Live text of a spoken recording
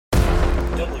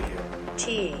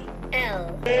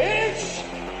W-T-L. It's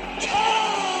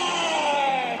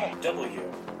time!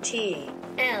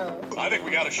 W-T-L. I think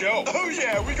we got a show. Oh,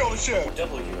 yeah, we got a show.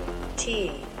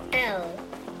 W-T-L.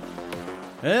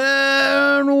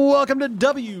 And welcome to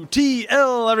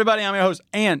WTL, everybody. I'm your host,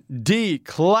 Andy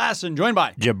Klassen, joined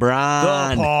by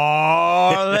Jabron. the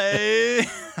Parlay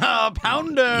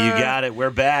Pounder. You got it.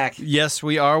 We're back. Yes,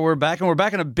 we are. We're back, and we're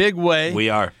back in a big way. We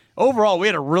are. Overall, we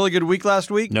had a really good week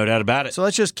last week. No doubt about it. So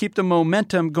let's just keep the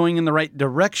momentum going in the right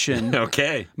direction.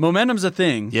 Okay. Momentum's a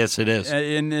thing. Yes, it is.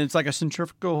 And it's like a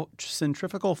centrifugal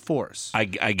force. I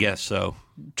guess so.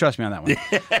 Trust me on that one.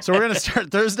 So we're going to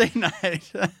start Thursday night.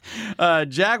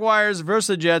 Jaguars versus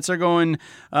the Jets are going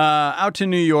out to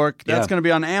New York. That's going to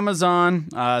be on Amazon,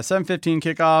 7:15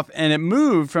 kickoff. And it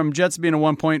moved from Jets being a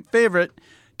 1-point favorite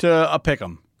to a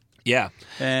pick'em. Yeah.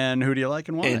 And who do you like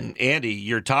and why? And Andy,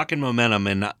 you're talking momentum,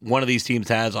 and one of these teams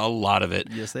has a lot of it.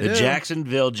 Yes, they do. The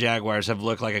Jacksonville Jaguars have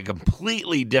looked like a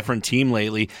completely different team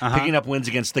lately, picking up wins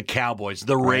against the Cowboys,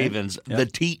 the Ravens, the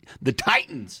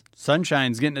Titans.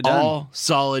 Sunshine's getting it done. All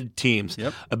solid teams.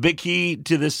 Yep. A big key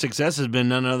to this success has been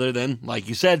none other than, like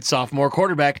you said, sophomore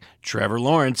quarterback Trevor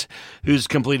Lawrence, who's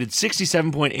completed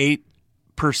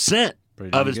 67.8%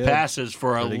 of his passes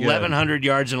for 1,100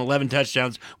 yards and 11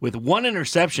 touchdowns with one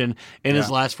interception in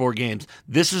his last 4 games.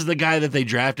 This is the guy that they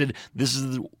drafted. This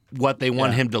is what they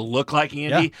want him to look like,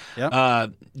 Andy.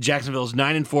 Jacksonville's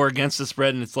 9-4 against the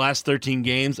spread in its last 13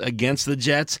 games against the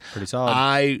Jets. Pretty solid.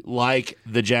 I like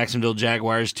the Jacksonville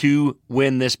Jaguars to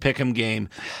win this pick'em game.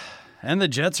 And the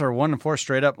Jets are 1-4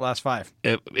 straight up last 5.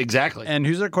 Exactly. And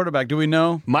who's their quarterback? Do we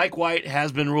know? Mike White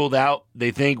has been ruled out.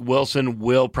 They think Wilson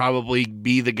will probably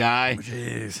be the guy.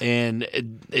 Jeez. And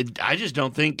I just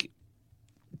don't think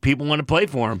people want to play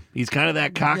for him. He's kind of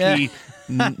that cocky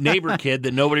neighbor kid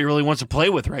that nobody really wants to play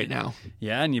with right now.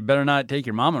 Yeah, and you better not take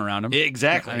your mama around him.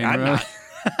 Exactly. I'm not.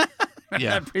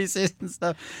 Preseason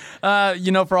stuff.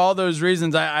 For all those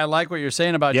reasons, I like what you're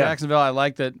saying about Jacksonville. I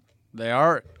like that they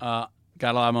are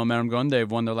got a lot of momentum going.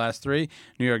 They've won their last 3.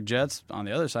 New York Jets, on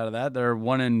the other side of that, they're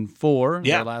 1-4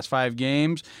 their last 5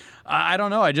 games. I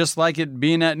don't know. I just like it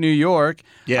being at New York.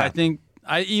 Yeah. I think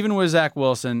even with Zach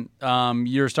Wilson,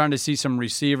 you're starting to see some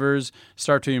receivers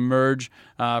start to emerge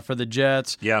for the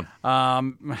Jets. Yeah.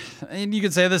 And you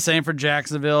could say the same for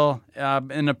Jacksonville.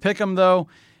 In a pick'em, though,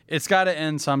 it's got to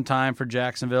end sometime for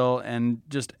Jacksonville, and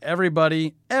just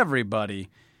everybody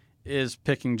is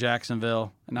picking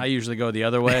Jacksonville, and I usually go the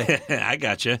other way. I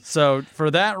gotcha. So for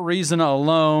that reason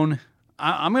alone,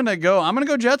 I'm gonna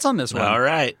go Jets on this one. All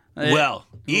right. Well,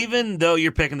 even though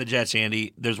you're picking the Jets,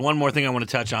 Andy, there's one more thing I want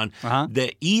to touch on.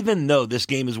 That even though this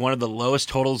game is one of the lowest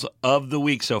totals of the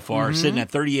week so far, sitting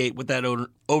at 38 with that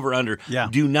over-under,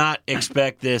 do not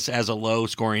expect this as a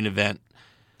low-scoring event.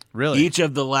 Really? Each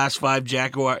of the last 5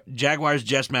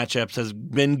 Jaguars-Jets matchups has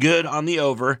been good on the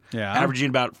over, averaging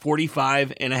about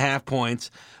 45.5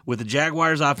 points, with the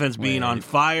Jaguars' offense being on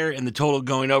fire and the total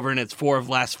going over in its 4 of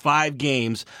last 5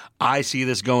 games. I see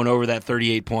this going over that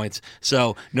 38 points.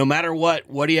 So no matter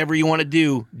whatever you want to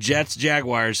do, Jets,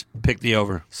 Jaguars, pick the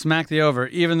over. Smack the over.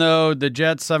 Even though the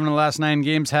Jets, 7 of the last 9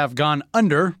 games have gone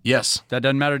under. Yes. That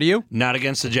doesn't matter to you? Not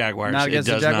against the Jaguars. Not against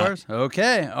the Jaguars? Not.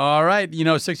 Okay. All right.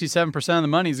 67% of the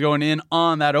money is going in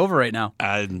on that over right now.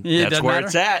 That's where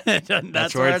it's at.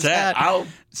 That's where it's at. I'll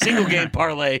single game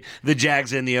parlay the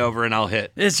Jags in the over and I'll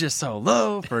hit. It's just so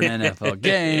low for an NFL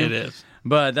game. It is.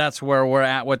 But that's where we're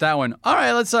at with that one. All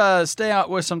right, let's stay out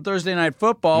with some Thursday night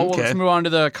football. Okay. Let's move on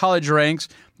to the college ranks.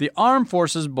 The Armed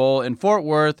Forces Bowl in Fort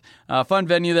Worth. Fun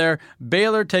venue there.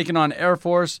 Baylor taking on Air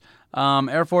Force.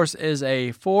 Air Force is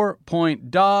a 4-point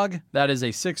dog. That is a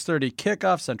 6:30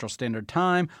 kickoff Central Standard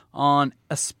Time on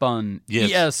ESPN.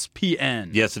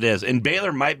 Yes, it is. And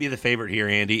Baylor might be the favorite here,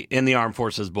 Andy, in the Armed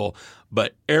Forces Bowl.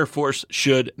 But Air Force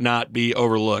should not be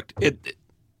overlooked.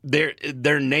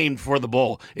 They're named for the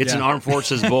bowl. It's an Armed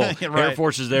Forces Bowl. Right. Air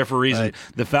Force is there for a reason. Right.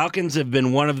 The Falcons have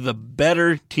been one of the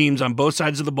better teams on both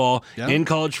sides of the ball in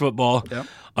college football. Yep.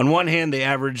 On one hand, they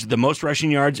average the most rushing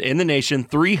yards in the nation,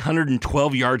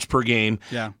 312 yards per game,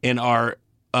 and are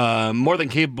more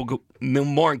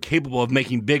incapable of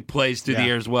making big plays through the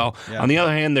air as well. Yeah. On the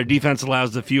other hand, their defense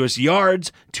allows the fewest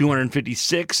yards,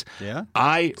 256. Yeah.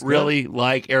 I really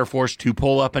like Air Force to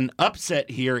pull up an upset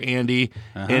here, Andy,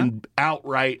 and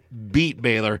outright beat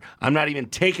Baylor. I'm not even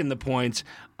taking the points.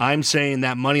 I'm saying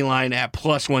that money line at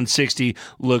plus 160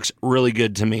 looks really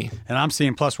good to me. And I'm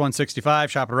seeing plus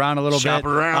 165. Shop it around a little bit. Shop it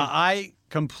around. I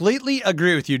completely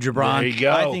agree with you, Jabron. There you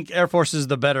go. I think Air Force is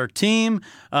the better team.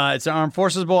 It's an Armed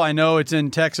Forces Bowl. I know it's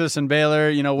in Texas and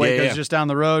Baylor. Waco's just down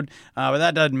the road, but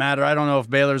that doesn't matter. I don't know if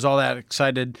Baylor's all that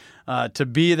excited to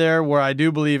be there, where I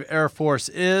do believe Air Force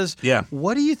is. Yeah.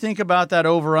 What do you think about that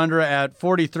over-under at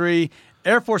 43?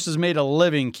 Air Force has made a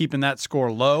living keeping that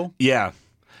score low. Yeah.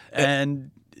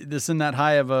 And this isn't that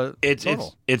high of a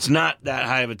total. It's not that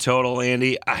high of a total,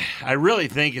 Andy. I really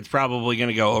think it's probably going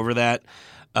to go over that.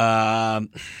 I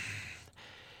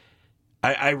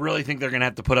really think they're going to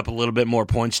have to put up a little bit more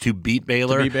points to beat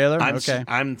Baylor. Okay.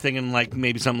 I'm thinking like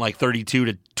maybe something like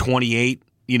 32-28.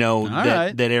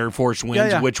 That Air Force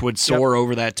wins, which would soar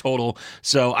over that total.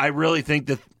 So I really think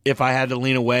that if I had to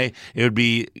lean away, it would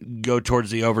be go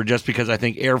towards the over, just because I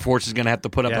think Air Force is going to have to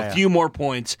put up a few more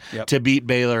points to beat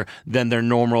Baylor than their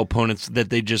normal opponents that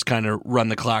they just kind of run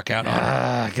the clock out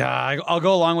on. God, I'll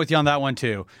go along with you on that one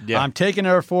too. Yeah. I'm taking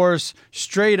Air Force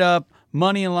straight up.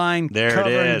 Money line, there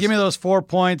covering. It is. Give me those 4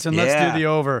 points, and let's do the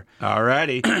over. All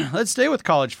righty. Let's stay with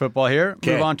college football here.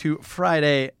 Okay. Move on to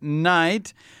Friday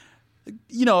night.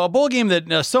 A bowl game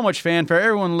that so much fanfare,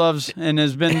 everyone loves and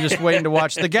has been just waiting to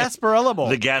watch. The Gasparilla Bowl.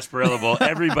 The Gasparilla Bowl.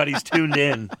 Everybody's tuned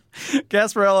in.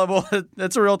 Gasparilla Bowl.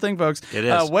 That's a real thing, folks. It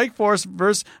is. Wake Forest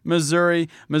versus Missouri.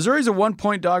 Missouri's a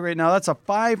 1-point dog right now. That's a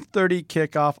 5:30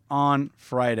 kickoff on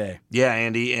Friday. Yeah,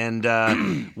 Andy.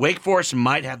 And Wake Forest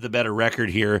might have the better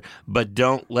record here, but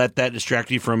don't let that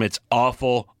distract you from its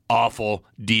awful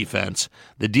defense.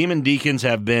 The Demon Deacons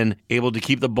have been able to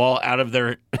keep the ball out of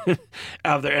their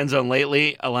end zone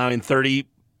lately, allowing 30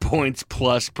 points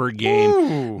plus per game.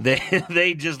 Ooh.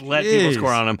 They just let people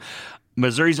score on them.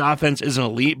 Missouri's offense isn't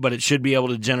elite, but it should be able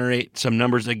to generate some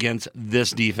numbers against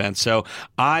this defense. So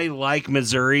I like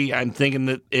Missouri. I'm thinking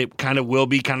that it kind of will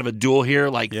be kind of a duel here,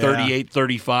 like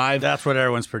 38-35. That's what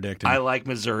everyone's predicting. I like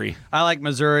Missouri. I like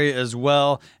Missouri as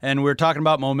well. And we're talking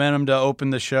about momentum to open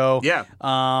the show. Yeah.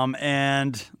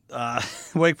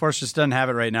 Wake Forest just doesn't have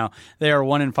it right now. They are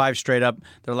 1-5 straight up.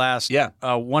 Their last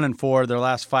 1-4 their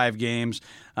last 5 games.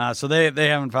 So they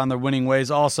haven't found their winning ways.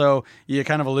 Also, you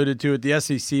kind of alluded to it. The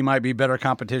SEC might be better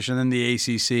competition than the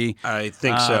ACC. I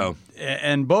think so.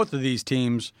 And both of these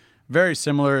teams very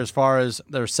similar as far as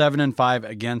they're 7-5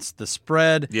 against the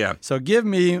spread. Yeah. So give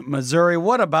me Missouri.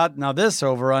 What about now this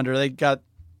over under? They got.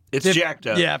 It's jacked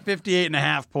up. Yeah,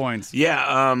 58.5 points.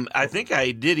 Yeah, I think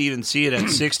I did even see it at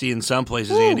 60 in some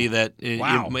places, Andy, that it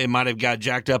might have got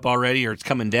jacked up already or it's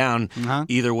coming down.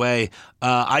 Either way.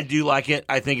 I do like it.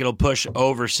 I think it'll push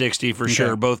over 60 for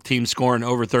sure. Both teams scoring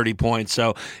over 30 points.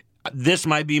 So this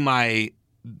might be my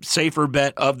safer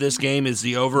bet of this game is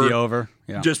the over. The over,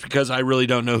 yeah. Just because I really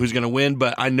don't know who's going to win,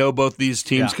 but I know both these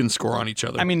teams can score on each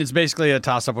other. I mean, it's basically a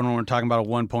toss-up when we're talking about a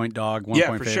 1-point dog,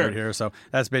 1-point favorite here. So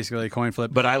that's basically a coin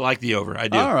flip. But I like the over. I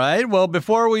do. All right. Well,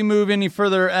 before we move any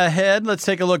further ahead, let's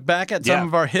take a look back at some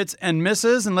of our hits and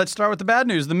misses, and let's start with the bad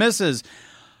news. The misses.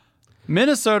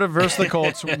 Minnesota versus the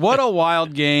Colts. What a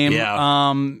wild game.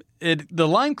 Yeah. The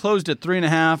line closed at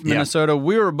 3.5, Minnesota.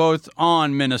 We were both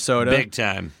on Minnesota. Big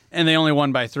time. And they only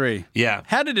won by 3. Yeah.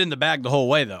 Had it in the bag the whole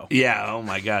way, though. Yeah. Oh,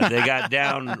 my God. They got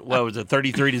down, what was it,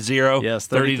 33-0? Yes,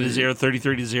 30-0,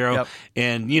 33-0. Yep.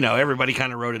 And, everybody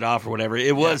kind of wrote it off or whatever.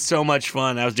 It was so much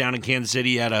fun. I was down in Kansas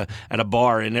City at a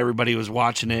bar, and everybody was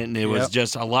watching it, and it was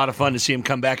just a lot of fun to see them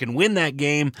come back and win that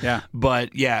game. Yeah.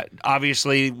 But,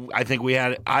 obviously, I think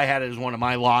I had it as one of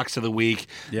my locks of the week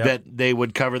that they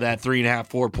would cover that 3.5,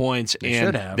 4 points.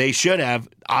 They should have.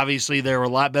 Obviously, they were a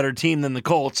lot better team than the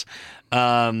Colts.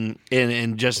 And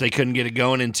just they couldn't get it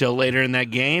going until later in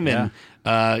that game, and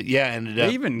ended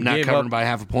up not covering by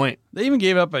half a point. They even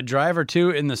gave up a drive or two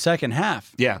in the second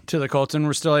half. To the Colts, and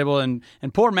we're still able. And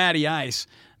poor Matty Ice,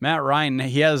 Matt Ryan,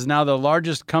 he has now the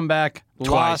largest comeback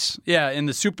loss, in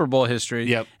the Super Bowl history.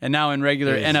 Yep. And now in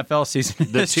regular NFL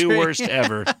season, the 2 worst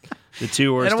ever. The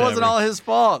 2 worst. And it wasn't all his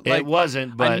fault. It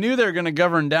wasn't, but I knew they were going to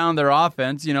govern down their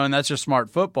offense, and that's just smart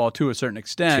football to a certain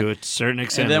extent. To a certain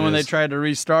extent. And then when they tried to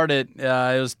restart it,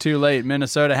 it was too late.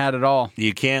 Minnesota had it all.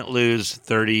 You can't lose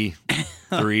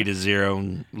 33-0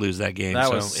 and lose that game.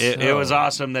 It was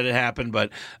awesome that it happened,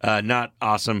 but not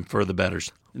awesome for the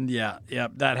bettors. Yeah,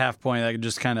 that half point, that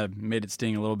just kind of made it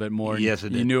sting a little bit more. Yes, it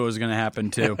did. You knew it was going to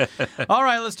happen, too. All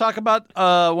right, let's talk about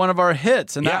one of our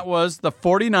hits, and that was the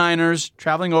 49ers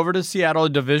traveling over to Seattle, a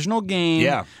divisional game.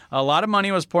 Yeah. A lot of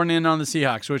money was pouring in on the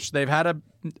Seahawks, which they've had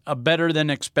a better than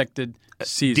expected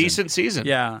season. Decent season.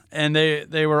 Yeah, and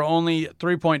they were only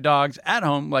 3-point dogs at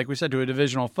home, like we said, to a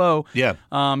divisional foe. Yeah.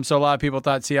 So a lot of people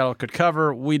thought Seattle could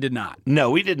cover. We did not.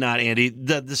 No, we did not, Andy.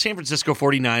 The San Francisco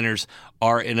 49ers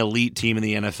are an elite team in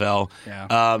the NFL.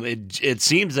 Yeah. It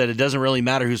seems that it doesn't really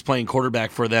matter who's playing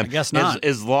quarterback for them. I guess not.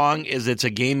 As long as it's a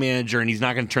game manager and he's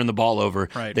not going to turn the ball over.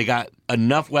 Right. They got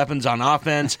enough weapons on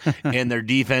offense, and their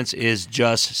defense is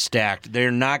just stacked.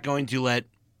 They're not going to let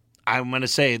I'm going to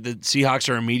say the Seahawks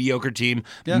are a mediocre team,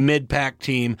 mid-pack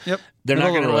team. Yep. They're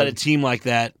not going to let a team like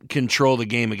that control the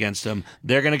game against them.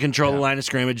 They're going to control the line of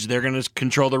scrimmage. They're going to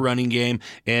control the running game,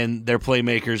 and their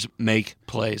playmakers make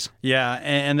plays. Yeah,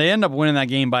 and they end up winning that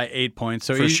game by 8 points,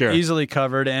 so easily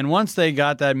covered. And once they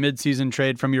got that midseason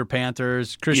trade from your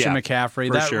Panthers, Christian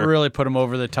McCaffrey, that really put them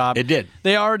over the top. It did.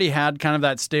 They already had kind of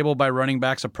that stable by running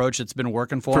backs approach that's been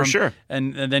working for them. Sure.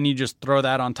 And then you just throw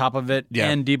that on top of it,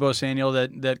 and Deebo Samuel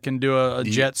that can do a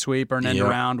jet sweep or an end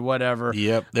around, whatever.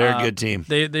 Yep, they're a good team.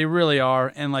 They really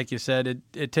are, and like you said,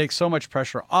 it takes so much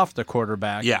pressure off the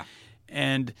quarterback. Yeah.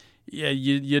 And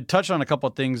you touched on a couple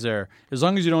of things there. As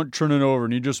long as you don't turn it over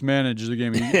and you just manage the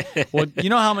game. Well, you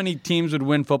know how many teams would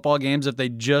win football games if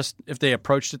they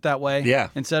approached it that way? Yeah.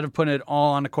 Instead of putting it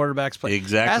all on the quarterback's play.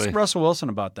 Exactly. Ask Russell Wilson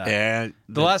about that. Yeah.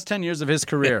 The last 10 years of his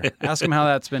career. Ask him how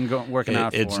that's been working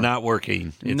out for him. It's not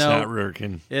working. It's not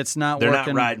working. It's not They're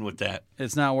working. not riding with that.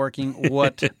 It's not working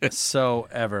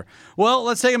whatsoever. Well,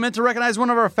 let's take a minute to recognize one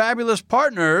of our fabulous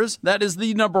partners. That is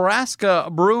the Nebraska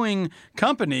Brewing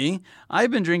Company.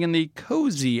 I've been drinking the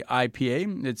Cozy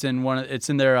IPA. It's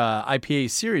in their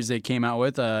IPA series they came out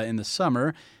with in the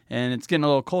summer, and it's getting a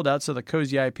little cold out, so the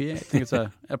Cozy IPA, I think it's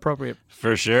appropriate.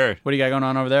 For sure. What do you got going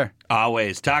on over there?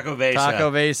 Always. Taco Vesa. Taco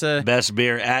Vesa. Best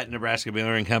beer at Nebraska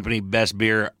Brewing Company. Best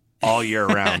beer all year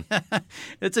round.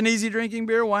 It's an easy drinking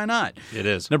beer. Why not? It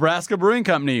is. Nebraska Brewing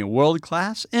Company, world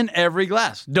class in every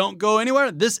glass. Don't go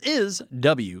anywhere. This is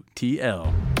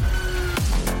WTL.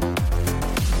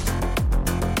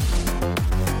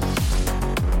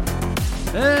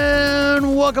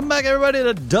 And welcome back, everybody,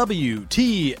 to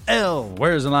WTL.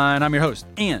 Where's the line? I'm your host,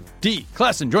 Andy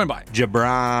Klessen, joined by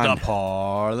Jabron. the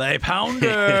Parlay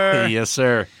Pounder. Yes,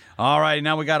 sir. All right,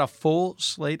 now we got a full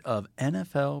slate of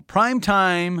NFL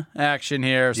primetime action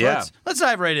here. So let's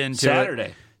dive right into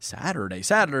it. Saturday.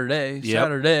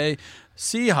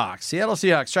 Seahawks, Seattle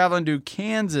Seahawks traveling to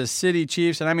Kansas City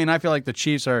Chiefs. And I mean, I feel like the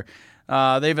Chiefs are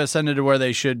they've ascended to where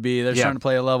they should be. They're starting to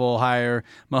play a level higher.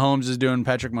 Mahomes is doing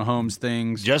Patrick Mahomes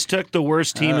things. Just took the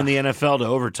worst team in the NFL to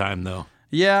overtime, though.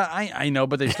 Yeah, I know,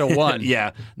 but they still won.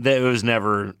 It was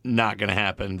never not going to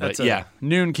happen. But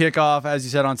noon kickoff, as you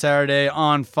said, on Saturday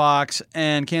on Fox,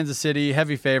 and Kansas City,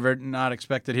 heavy favorite, not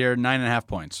expected here, 9.5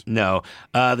 points. No.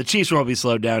 The Chiefs won't be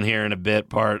slowed down here in a bit.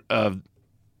 Part of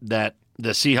that, the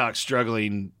Seahawks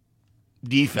struggling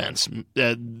defense.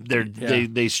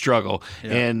 They struggle.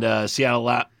 And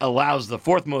Seattle allows the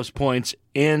fourth most points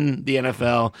in the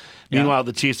NFL. Meanwhile,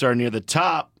 the Chiefs are near the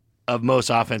top of most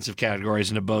offensive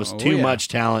categories and to boast too much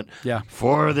talent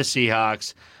for the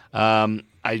Seahawks.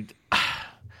 I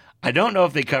don't know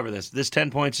if they cover this. This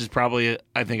 10 points is probably,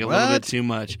 I think, a little bit too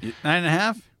much.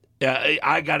 9.5? Yeah,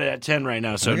 I got it at 10 right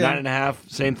now. So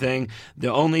 9.5, same thing.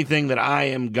 The only thing that I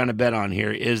am going to bet on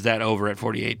here is that over at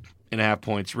 48.5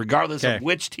 points. Regardless of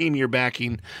which team you're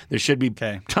backing, there should be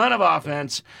a ton of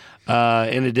offense.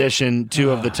 In addition,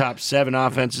 2 of the top 7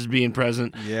 offenses being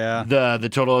present. Yeah. The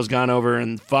total has gone over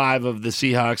in 5 of the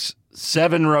Seahawks'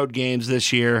 7 road games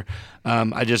this year.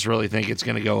 I just really think it's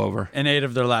going to go over. And 8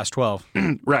 of their last 12.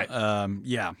 Right.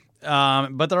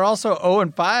 But they're also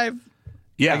 0-5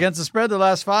 against the spread the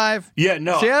last 5. Yeah,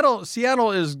 no.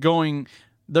 Seattle is going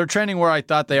 – they're trending where I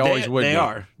thought they always would be.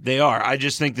 They are. I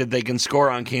just think that they can score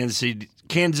on Kansas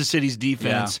City's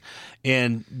defense. Yeah.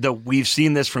 And we've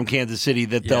seen this from Kansas City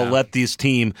that they'll let this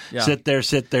team sit there.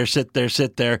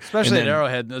 Especially at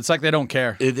Arrowhead. It's like they don't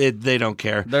care. They don't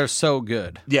care. They're so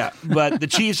good. Yeah, but the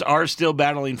Chiefs are still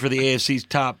battling for the AFC's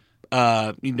top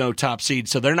seed,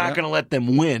 so they're not going to let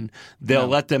them win. They'll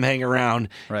let them hang around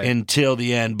until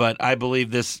the end. But I believe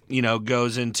this,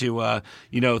 goes into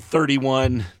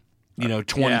 31,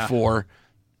 24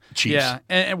 Chiefs. Yeah,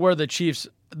 and where the Chiefs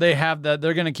they have that.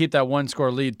 They're going to keep that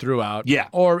one-score lead throughout. Yeah.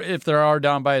 Or if they are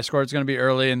down by a score, it's going to be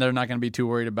early, and they're not going to be too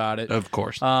worried about it. Of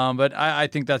course. But I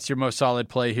think that's your most solid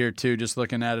play here, too, just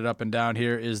looking at it up and down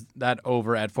here, is that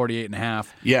over at 48.5.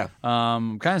 Yeah.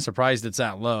 I'm kind of surprised it's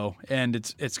that low, and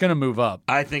it's going to move up.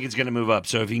 I think it's going to move up.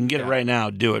 So if you can get it right now,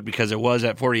 do it, because it was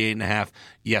at 48.5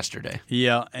 yesterday.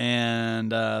 Yeah,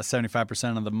 and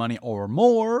 75% of the money or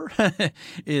more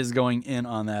is going in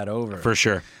on that over. For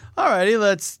sure. All righty,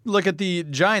 let's look at the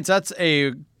Giants. That's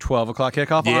a 12 o'clock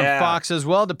kickoff on Fox as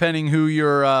well, depending who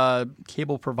your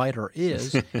cable provider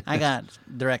is. I got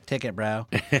direct ticket, bro.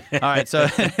 All right, so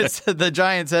it's the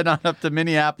Giants head on up to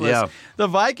Minneapolis. Yeah. The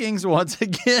Vikings, once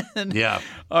again, Yeah.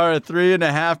 are a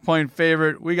 3.5-point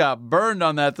favorite. We got burned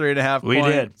on that 3.5 We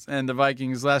points. did. And the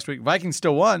Vikings last week, Vikings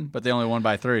still won, but they only won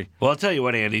by 3. Well, I'll tell you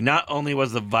what, Andy, not only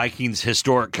was the Vikings'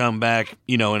 historic comeback,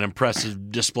 an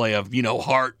impressive display of,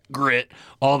 heart, grit,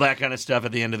 all that kind of stuff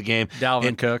at the end of the game.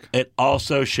 Dalvin Cook. It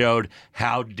also showed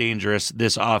how dangerous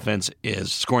this offense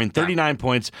is. Scoring 39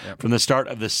 points from the start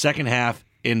of the second half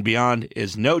and beyond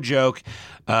is no joke.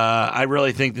 I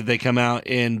really think that they come out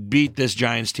and beat this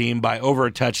Giants team by over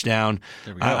a touchdown.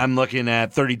 I'm looking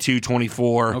at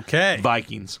 32-24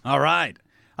 Vikings. All right.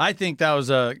 I think that was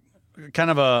a kind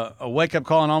of a wake-up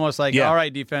call, and almost like, all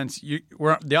right, defense, the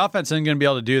offense isn't going to be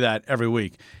able to do that every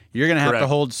week. You're going to have to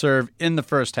hold serve in the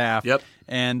first half. Yep.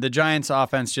 And the Giants'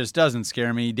 offense just doesn't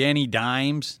scare me. Danny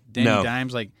Dimes,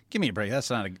 like, give me a break. That's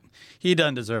not a – he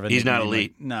doesn't deserve it. He's not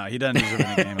elite. No, he doesn't deserve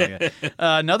a game like that.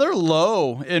 Another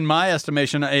low, in my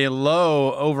estimation, a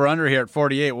low over-under here at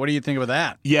 48. What do you think of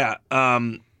that? Yeah.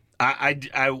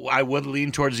 I would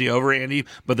lean towards the over, Andy,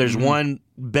 but there's one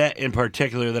bet in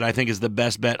particular that I think is the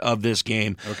best bet of this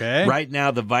game. Okay. Right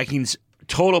now, the Vikings'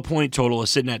 point total is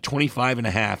sitting at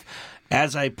 25.5.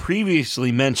 As I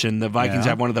previously mentioned, the Vikings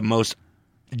have one of the most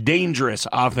dangerous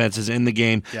offenses in the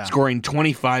game, scoring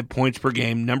 25 points per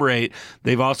game, number 8.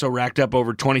 They've also racked up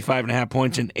over 25.5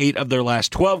 points in 8 of their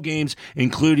last 12 games,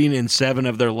 including in 7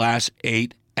 of their last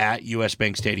 8 at U.S.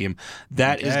 Bank Stadium.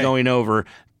 That is going over.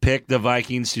 Pick the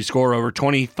Vikings to score over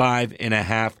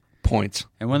 25.5 points.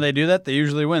 And when they do that, they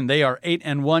usually win. They are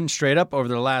 8-1 straight up over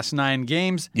their last 9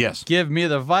 games. Yes. Give me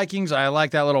the Vikings. I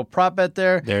like that little prop bet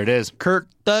there. There it is. Kirk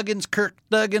Duggins. Kirk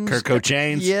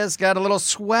O'Chains. Yes, got a little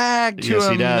swag to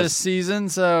him he does. this season.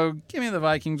 So give me the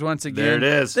Vikings once again. There it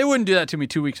is. They wouldn't do that to me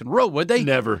 2 weeks in a row, would they?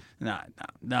 Never. No,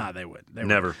 they would.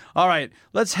 Never. All right,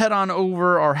 let's head on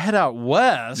over or head out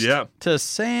west to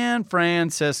San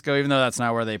Francisco, even though that's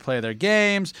not where they play their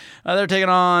games. They're taking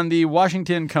on the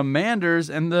Washington Commanders,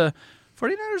 and the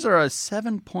 49ers are a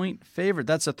 7-point favorite.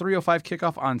 That's a 3:05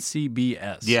 kickoff on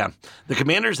CBS. Yeah. The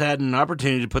Commanders had an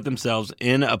opportunity to put themselves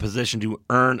in a position to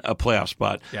earn a playoff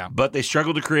spot, but they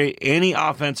struggled to create any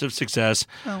offensive success.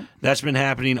 Oh. That's been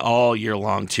happening all year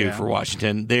long, too, for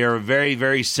Washington. They are a very,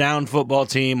 very sound football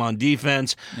team on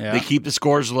defense. Yeah. They keep the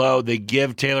scores low. They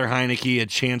give Taylor Heineke a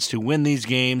chance to win these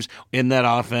games in that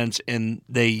offense, and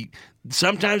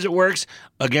sometimes it works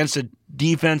against a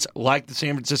defense like the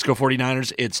San Francisco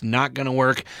 49ers. It's not going to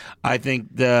work. I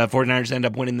think the 49ers end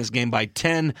up winning this game by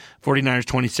 10. 49ers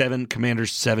 27,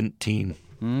 Commanders 17.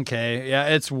 Okay. Yeah,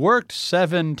 it's worked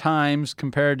 7 times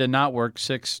compared to not work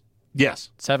 6.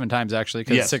 Yes. 7 times, actually,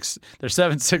 because they're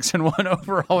 7-6-1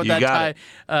 overall with that tie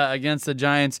against the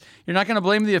Giants. You're not going to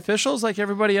blame the officials like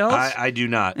everybody else? I do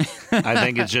not. I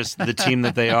think it's just the team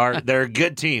that they are. They're a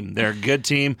good team.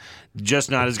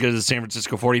 Just not as good as the San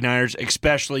Francisco 49ers,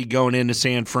 especially going into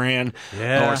San Fran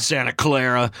or Santa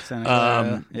Clara.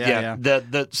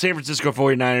 The San Francisco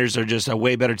 49ers are just a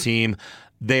way better team.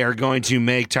 They are going to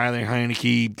make Tyler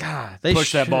Heineke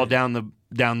push that ball down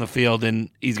the field, and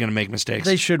he's going to make mistakes.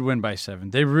 They should win by 7.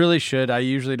 They really should. I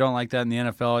usually don't like that in the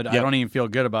NFL. I don't even feel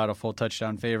good about a full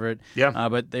touchdown favorite. Yeah.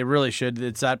 But they really should.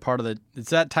 It's that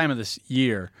time of this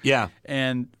year. Yeah.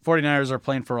 And 49ers are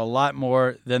playing for a lot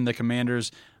more than the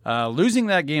Commanders. Losing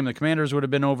that game, the Commanders would have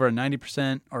been over a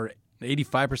 90% or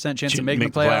 85% chance of making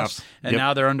the playoffs, and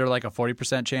now they're under like a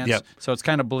 40% chance. Yep. So it's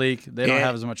kind of bleak. They don't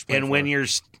have as much. And when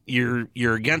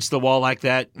you're against the wall like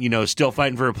that, still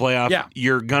fighting for a playoff,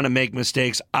 you're gonna make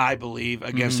mistakes. I believe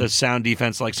against a sound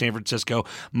defense like San Francisco.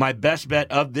 My best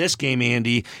bet of this game,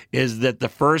 Andy, is that the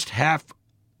first half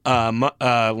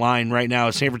line right now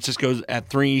is San Francisco's at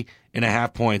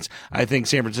 3.5 points. I think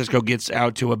San Francisco gets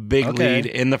out to a big lead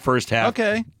in the first half.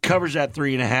 Covers at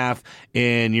 3.5,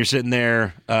 and you're sitting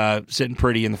there, sitting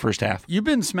pretty in the first half. You've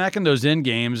been smacking those in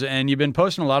games, and you've been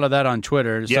posting a lot of that on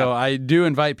Twitter. So I do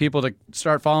invite people to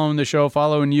start following the show,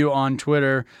 following you on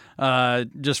Twitter,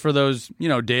 just for those,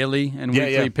 daily and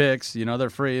weekly picks. They're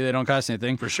free. They don't cost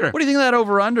anything. For sure. What do you think of that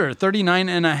over-under?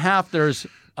 39.5. There's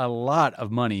a lot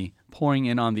of money pouring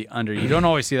in on the under. You don't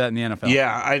always see that in the NFL.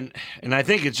 Yeah, I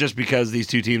think it's just because these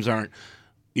two teams aren't,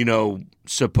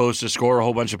 supposed to score a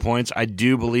whole bunch of points. I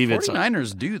do believe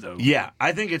 49ers do, though. Yeah,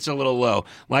 I think it's a little low.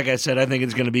 Like I said, I think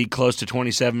it's going to be close to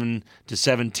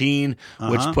 27-17,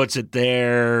 which puts it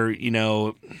there,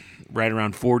 right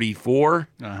around 44,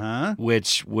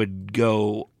 which would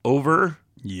go over.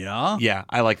 Yeah. Yeah,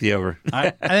 I like the over. I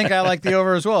think I like the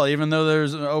over as well, even though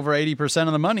there's over 80%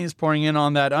 of the money is pouring in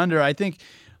on that under. I think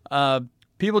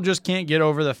people just can't get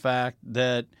over the fact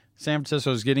that San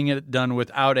Francisco is getting it done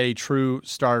without a true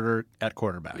starter at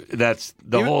quarterback. That's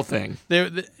the whole thing.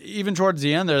 Even towards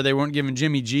the end there, they weren't giving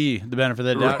Jimmy G the benefit of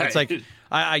the doubt. Right. It's like,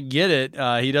 I get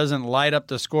it. He doesn't light up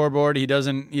the scoreboard. He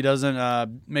doesn't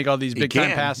make all these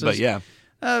big-time passes. But yeah.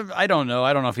 I don't know.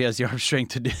 I don't know if he has the arm strength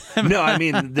to do it. No, I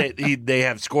mean, they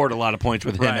have scored a lot of points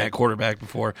with him at quarterback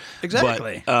before.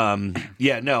 Exactly. But,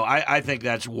 I think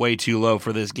that's way too low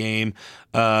for this game.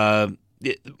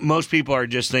 Most people are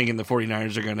just thinking the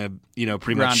 49ers are going to,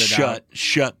 pretty much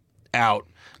shut out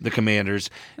the Commanders.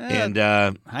 And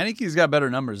Heineke's got better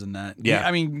numbers than that. Yeah.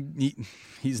 I mean,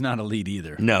 he's not elite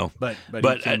either. No. But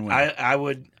he can win. I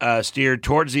would steer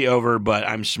towards the over, but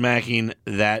I'm smacking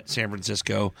that San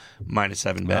Francisco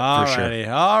 -7 bet for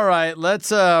sure. All right.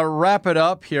 Let's wrap it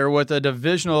up here with a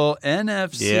divisional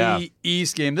NFC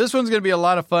East game. This one's going to be a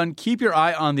lot of fun. Keep your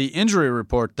eye on the injury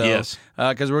report, though. Yes.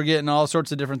 Because we're getting all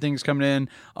sorts of different things coming in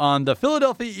on the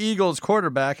Philadelphia Eagles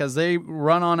quarterback as they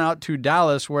run on out to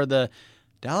Dallas, where the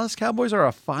Dallas Cowboys are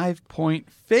a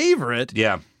 5-point favorite.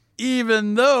 Yeah.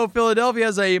 Even though Philadelphia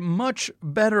has a much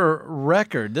better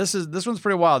record. This one's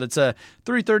pretty wild. It's a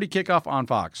 3:30 kickoff on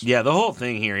Fox. Yeah, the whole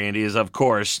thing here, Andy, is of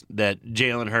course that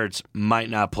Jalen Hurts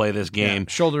might not play this game. Yeah,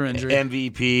 shoulder injury.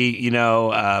 MVP,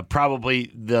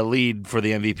 probably the lead for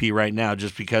the MVP right now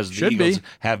just because the Eagles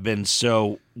have been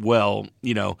so well,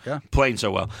 playing so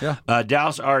well. Yeah.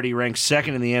 Dallas already ranks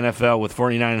second in the NFL with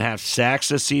 49.5 sacks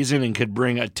this season and could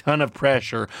bring a ton of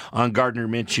pressure on Gardner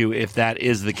Minshew if that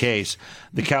is the case.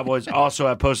 The Cowboys also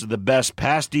have posted the best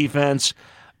pass defense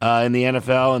in the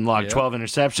NFL and logged 12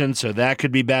 interceptions, so that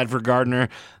could be bad for Gardner.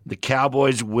 The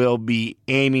Cowboys will be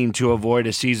aiming to avoid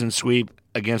a season sweep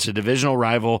against a divisional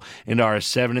rival and are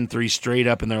 7-3 straight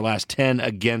up in their last 10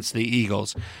 against the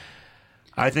Eagles.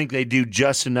 I think they do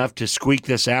just enough to squeak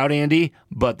this out, Andy,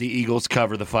 but the Eagles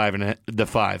cover the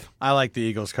 5. I like the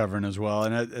Eagles covering as well,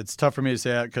 and it's tough for me to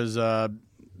say that because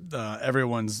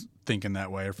everyone's thinking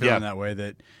that way or feeling that way,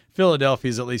 that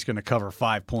Philadelphia's at least going to cover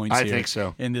 5 points I think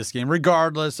so. in this game,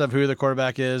 regardless of who the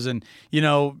quarterback is. And,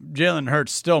 Jalen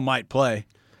Hurts still might play.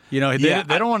 They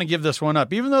don't want to give this one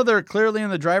up, even though they're clearly in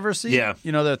the driver's seat. Yeah.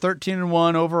 They're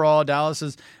 13-1 overall. Dallas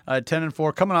is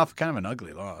 10-4, coming off kind of an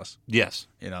ugly loss. Yes.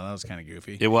 That was kind of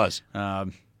goofy. It was.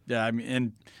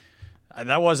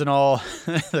 That wasn't all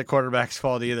the quarterback's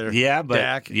fault either. Yeah, but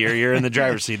Dak. you're in the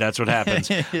driver's seat. That's what happens.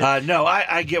 No,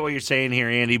 I get what you're saying here,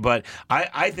 Andy, but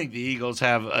I think the Eagles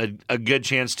have a good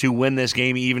chance to win this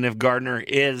game, even if Gardner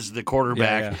is the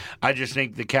quarterback. Yeah. I just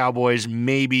think the Cowboys,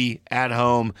 maybe at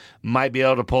home, might be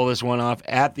able to pull this one off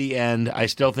at the end. I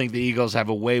still think the Eagles have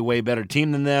a way, way better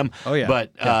team than them. Oh, yeah.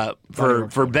 But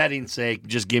for betting's sake,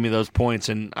 just give me those points,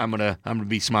 and I'm gonna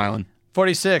be smiling.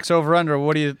 46 over under.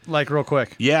 What do you like, real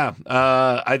quick? Yeah,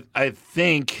 I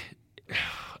think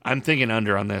I'm thinking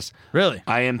under on this. Really?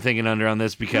 I am thinking under on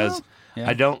this because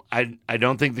I don't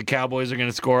think the Cowboys are going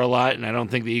to score a lot, and I don't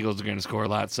think the Eagles are going to score a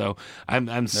lot. So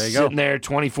I'm sitting there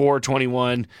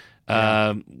 24-21.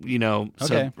 So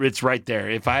it's right there.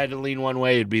 If I had to lean one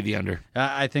way, it'd be the under.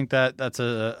 I think that's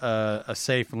a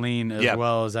safe lean as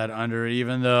well as that under,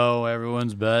 even though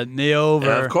everyone's betting the over.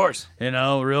 Yeah, of course.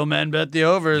 Real men bet the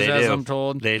overs, I'm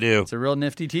told. They do. It's a real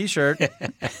nifty T-shirt.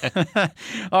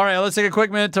 All right, let's take a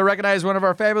quick minute to recognize one of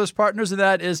our fabulous partners, and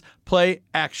that is Play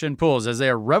Action Pools, as they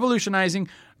are revolutionizing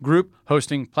group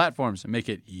hosting platforms and make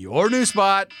it your new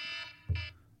spot.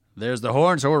 There's the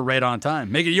horn, so we're right on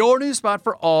time. Make it your new spot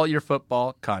for all your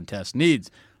football contest needs.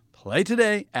 Play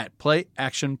today at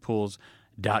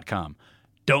playactionpools.com.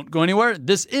 Don't go anywhere.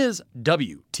 This is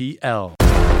WTL.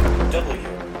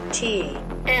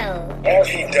 WTL. All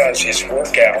he does is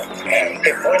work out and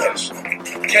pick winners.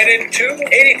 10-2,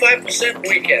 85%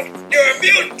 weekend. You're a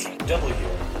mutant.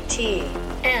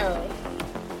 WTL.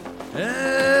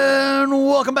 And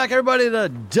Welcome back, everybody, to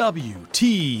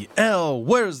WTL.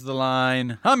 Where's the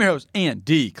line? I'm your host,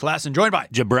 Andy Klassen, joined by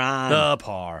Jabron. the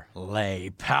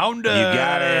Parlay Pounder. You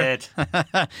got it.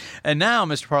 And now,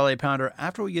 Mr. Parlay Pounder,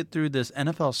 after we get through this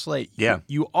NFL slate, Yeah.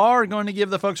 you are going to give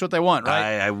the folks what they want,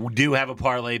 right? I do have a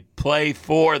parlay play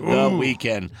for the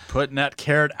weekend. Putting that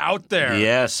carrot out there.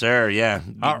 Yes, sir. Yeah.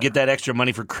 All Get that extra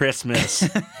money for Christmas.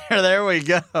 There we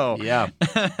go. Yeah.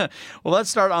 Well, let's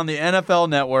start on the NFL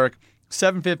Network.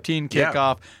 7:15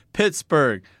 kickoff.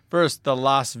 Pittsburgh versus the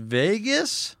Las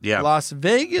Vegas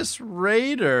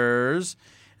Raiders,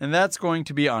 and that's going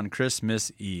to be on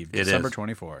Christmas Eve, December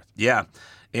 24th. Yeah.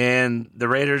 And the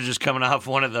Raiders just coming off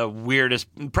one of the weirdest,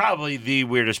 probably the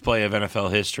weirdest play of NFL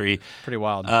history. Pretty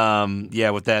wild.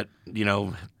 With that,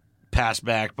 pass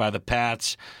back by the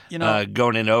Pats,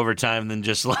 going into overtime, then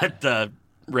just let the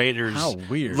Raiders How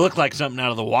weird. look like something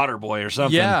out of the Water Boy or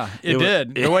something. Yeah, it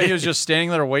did. The way he was just standing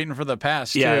there waiting for the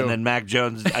pass, Yeah, too. and then Mac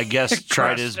Jones, I guess,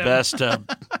 tried his best to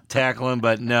tackle him,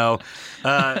 but no.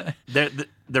 The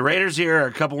Raiders here are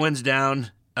a couple wins down,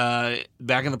 back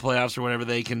in the playoffs or whatever.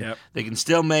 They can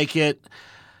still make it.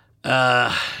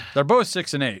 They're both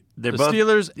 6-8. The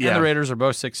Steelers and the Raiders are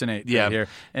both 6-8 right here,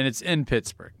 and it's in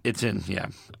Pittsburgh.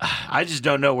 I just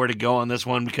don't know where to go on this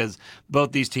one because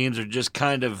both these teams are just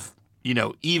kind of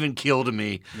even keel to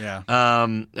me. Yeah.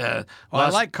 I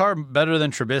like Carr better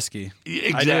than Trubisky.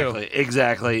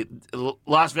 Exactly.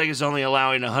 Las Vegas only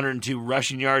allowing 102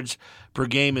 rushing yards per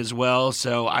game as well,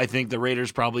 so I think the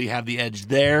Raiders probably have the edge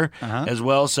there as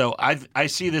well. So I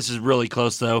see this as really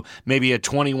close, though. Maybe a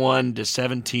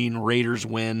 21-17 Raiders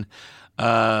win.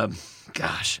 That's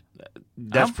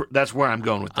where I'm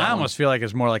going with that. I almost feel like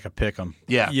it's more like a pick 'em.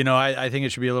 Yeah. I think it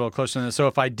should be a little closer than that. So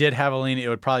if I did have a lean, it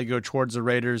would probably go towards the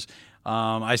Raiders.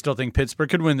 I still think Pittsburgh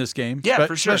could win this game. Yeah,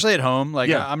 for sure. Especially at home.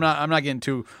 I'm not getting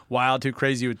too wild, too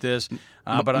crazy with this.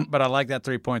 But I like that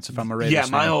 3 points if I'm a Raiders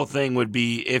fan. My whole thing would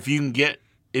be if you can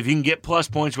get plus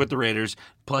points with the Raiders,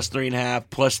 plus 3.5,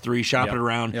 plus 3, shop it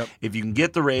around. Yep. If you can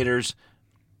get the Raiders,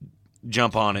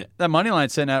 jump on it. That money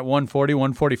line's sitting at 140,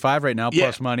 145 right now,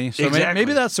 plus money. So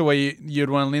maybe that's the way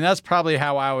you'd want to lean. That's probably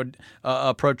how I would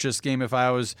approach this game if I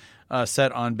was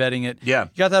set on betting it. Yeah. You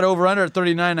got that over-under at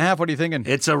 39.5. What are you thinking?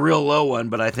 It's a real low one,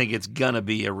 but I think it's going to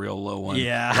be a real low one.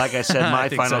 Yeah. Like I said, my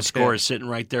final so, score is sitting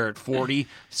right there at 40.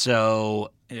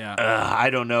 So I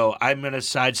don't know. I'm going to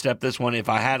sidestep this one. If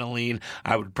I had a lean,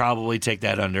 I would probably take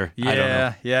that under. I don't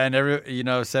know. Yeah, and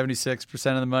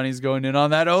 76% of the money's going in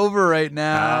on that over right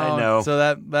now. I know. So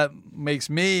that makes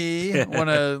me want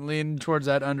to lean towards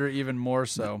that under even more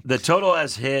so. The total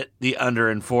has hit the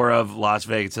under in 4 of Las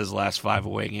Vegas' last 5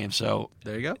 away games. So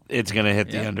there you go. It's going to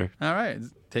hit the under. All right.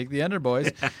 Take the under,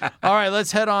 boys. All right,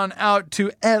 let's head on out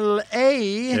to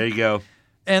L.A. There you go.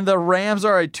 And the Rams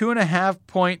are a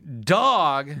 2.5-point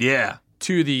dog Yeah.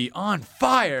 to the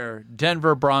on-fire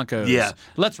Denver Broncos. Yeah.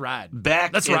 Let's ride.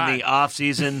 Let's ride. The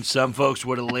offseason, some folks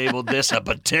would have labeled this a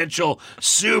potential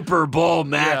Super Bowl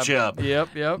matchup.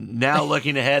 Yep. Now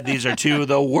looking ahead, these are two of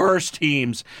the worst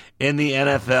teams in the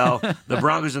NFL. The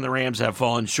Broncos and the Rams have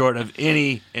fallen short of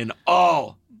any and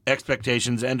all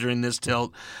expectations entering this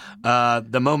tilt.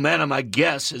 The momentum, I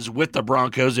guess, is with the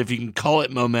Broncos, if you can call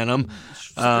it momentum.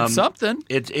 It's something.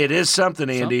 It is something,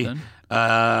 Andy.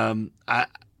 My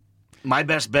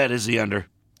best bet is the under.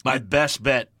 My best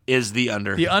bet is the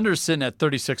under. The under's sitting at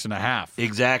 36.5.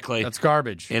 Exactly. That's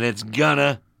garbage. And it's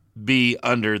gonna be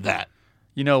under that.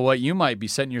 You know what? You might be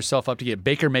setting yourself up to get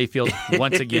Baker Mayfield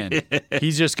once again.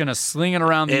 He's just going to sling it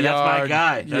around the yard. That's my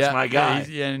guy. That's my guy.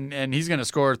 And he's going to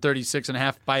score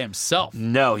 36.5 by himself.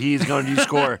 No, he's going to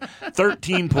score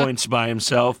 13 points by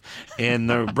himself, and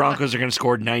the Broncos are going to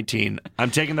score 19.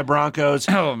 I'm taking the Broncos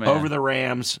over the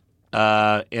Rams,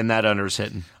 and that under is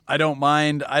hitting. I don't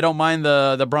mind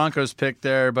the Broncos pick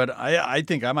there, but I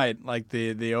think I might like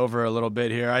the over a little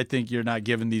bit here. I think you're not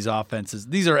giving these offenses.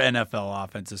 These are NFL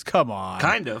offenses. Come on.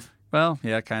 Kind of. Well,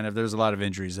 yeah, kind of. There's a lot of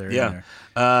injuries there. Yeah.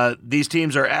 These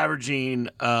teams are averaging,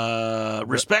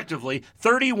 respectively,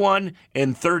 31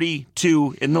 and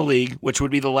 32 in the league, which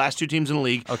would be the last two teams in the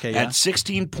league, at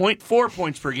 16.4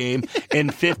 points per game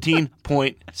and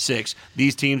 15.6.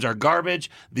 These teams are garbage.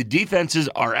 The defenses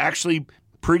are actually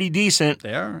pretty decent.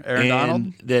 They are. Aaron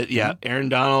Donald. Aaron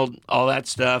Donald, all that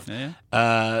stuff.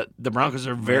 Yeah. The Broncos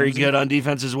are very good on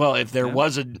defense as well. If there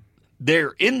was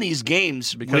they're in these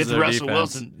games because with Russell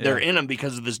Wilson. They're in them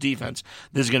because of this defense.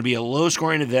 This is going to be a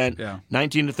low-scoring event.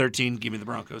 19-13. Give me the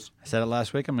Broncos. I said it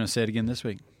last week. I'm going to say it again this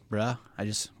week. Bruh, I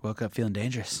just woke up feeling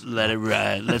dangerous. Let it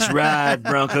ride. Let's ride,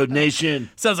 Bronco Nation.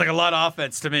 Sounds like a lot of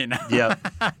offense to me. Yeah.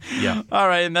 All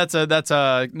right, and that's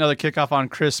another kickoff on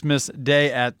Christmas Day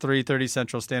at 3:30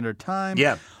 Central Standard Time.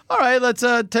 Yeah. All right, let's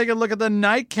take a look at the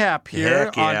nightcap here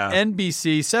Heck yeah. on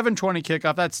NBC. 7:20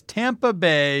 kickoff. That's Tampa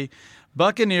Bay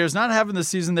Buccaneers not having the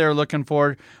season they were looking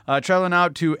for, traveling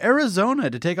out to Arizona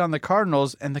to take on the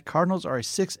Cardinals, and the Cardinals are a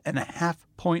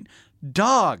 6.5-point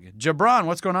dog. Jabron,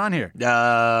 what's going on here? They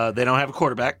don't have a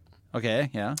quarterback.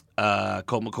 Okay, yeah.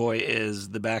 Colt McCoy is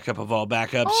the backup of all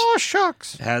backups. Oh,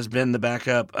 shucks. Has been the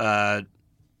backup. I'm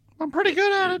pretty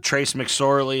good at it. Trace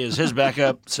McSorley is his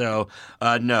backup. So,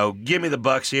 no. Give me the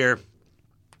Bucs here.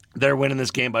 They're winning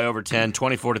this game by over 10,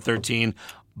 24-13.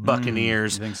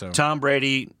 Buccaneers. I think so. Tom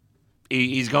Brady,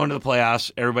 he's going to the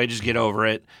playoffs. Everybody just get over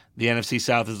it. The NFC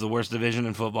South is the worst division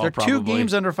in football, They're probably. 2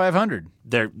 games under 500.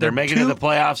 They're making it to the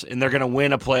playoffs, and they're going to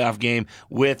win a playoff game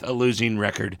with a losing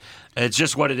record. It's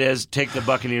just what it is. Take the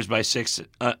Buccaneers by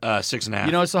 6.5.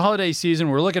 You know, it's the holiday season.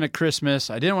 We're looking at Christmas.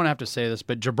 I didn't want to have to say this,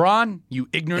 but Jabron, you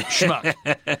ignorant schmuck.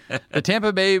 The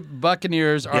Tampa Bay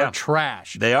Buccaneers are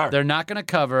trash. They are. They're not going to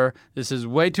cover. This is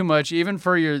way too much, even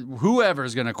for your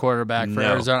whoever's going to quarterback for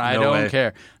Arizona. I don't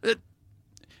care.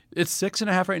 It's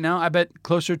 6.5 right now. I bet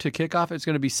closer to kickoff, it's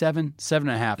going to be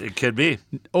 7.5. It could be.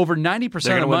 Over 90% of the money.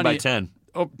 They're going to win by 10.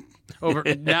 Over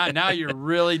now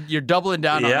you're doubling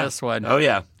down on this one. Oh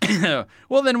yeah.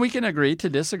 Well, then we can agree to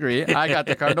disagree. I got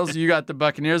the Cardinals. You got the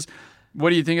Buccaneers. What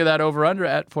do you think of that over under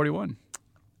at 41?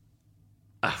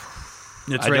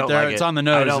 It's right there. It's on the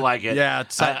nose. I don't like it. Yeah,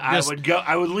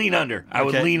 I would lean under. I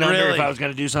would lean under if I was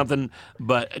going to do something,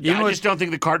 but I just don't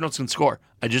think the Cardinals can score.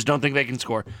 I just don't think they can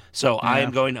score. So I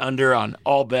am going under on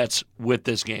all bets with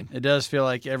this game. It does feel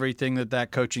like everything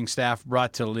that coaching staff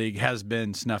brought to the league has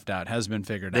been snuffed out, has been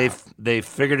figured out. They've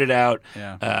figured it out.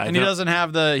 Yeah. And he doesn't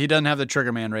have the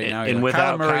trigger man right now. And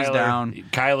without Kyler Murray's Kyler, down.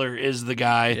 Kyler is the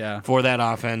guy for that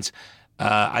offense.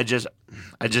 I just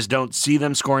don't see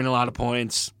them scoring a lot of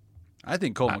points. I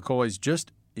think Colt McCoy is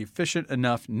just efficient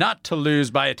enough not to lose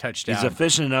by a touchdown. He's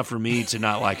efficient enough for me to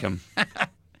not like him.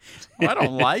 Well, I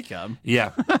don't like him.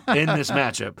 Yeah, in this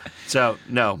matchup. So,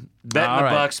 no. Betting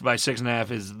the Bucs by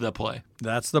 6.5 is the play.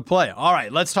 That's the play. All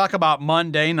right, let's talk about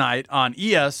Monday night on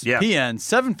ESPN,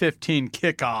 7:15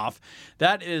 kickoff.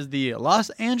 That is the Los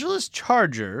Angeles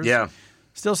Chargers. Yeah.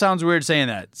 Still sounds weird saying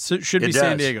that. Should be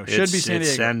San Diego. Should be San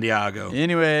Diego. San Diego.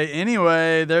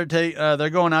 Anyway, they're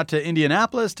going out to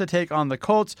Indianapolis to take on the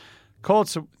Colts.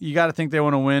 Colts, you got to think they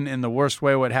want to win in the worst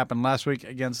way what happened last week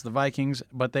against the Vikings,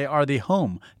 but they are the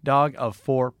home dog of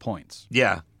 4 points.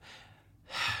 Yeah.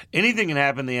 Anything can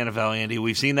happen in the NFL, Andy.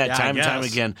 We've seen that time and time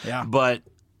again. Yeah. But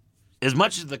as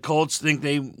much as the Colts think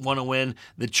they want to win,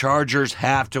 the Chargers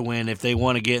have to win if they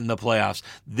want to get in the playoffs.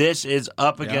 This is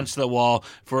up against the wall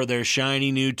for their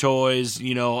shiny new toys,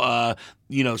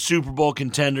 Super Bowl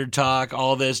contender talk,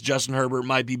 all this. Justin Herbert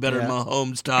might be better than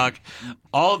Mahomes talk.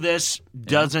 All this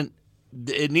doesn't –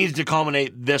 it needs to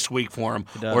culminate this week for them,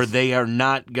 or they are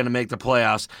not going to make the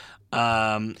playoffs.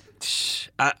 I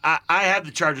have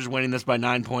the Chargers winning this by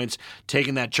 9 points,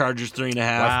 taking that Chargers 3.5.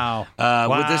 Wow.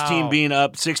 With this team being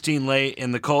up 16 late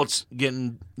and the Colts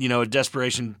getting, a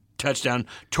desperation touchdown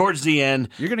towards the end.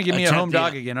 You're going to give me a home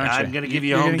dog again, aren't you? I'm going to give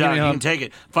you a home dog. You can take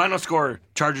it. Final score,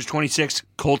 Chargers 26,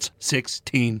 Colts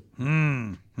 16.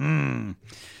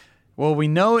 Well, we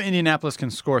know Indianapolis can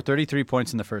score 33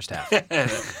 points in the first half.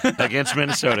 Against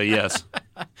Minnesota, yes.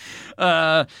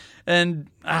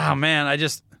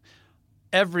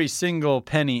 Every single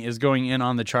penny is going in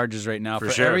on the Chargers right now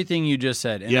for everything you just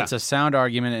said. And it's a sound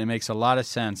argument, and it makes a lot of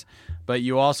sense. But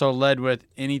you also led with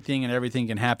anything and everything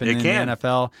can happen in the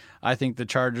NFL. I think the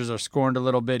Chargers are scorned a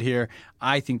little bit here.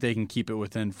 I think they can keep it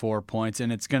within 4 points,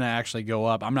 and it's going to actually go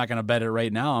up. I'm not going to bet it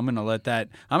right now. I'm going to let that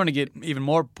 – I'm going to get even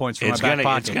more points from my back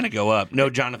pocket. It's going to go up. No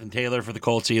Jonathan Taylor for the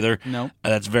Colts either. No.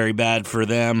 That's very bad for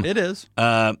them. It is.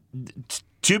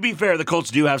 To be fair, the Colts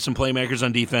do have some playmakers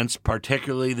on defense,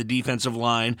 particularly the defensive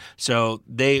line, so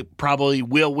they probably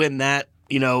will win that,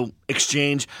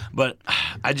 exchange. But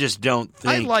I just don't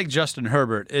think. I like Justin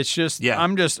Herbert. It's just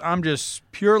I'm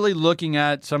just purely looking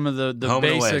at some of the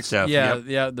basics. Stuff.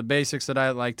 The basics that I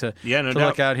like to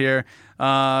look at here.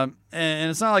 And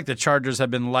it's not like the Chargers have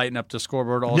been lighting up the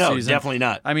scoreboard all season. No, definitely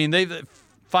not. I mean, they've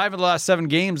 5 of the last 7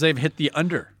 games, they've hit the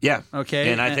under. Yeah.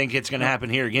 Okay. And I think it's going to happen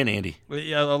here again, Andy.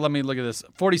 Yeah, let me look at this.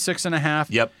 46.5.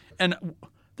 Yep. And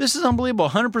This is unbelievable.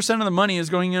 100% of the money is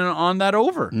going in on that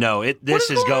over. No, this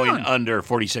is going under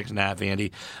 46.5,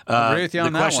 Andy. I agree with you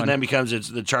on that one. The question then becomes,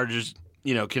 the Chargers,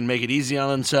 can make it easy on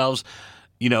themselves,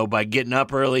 by getting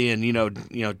up early and,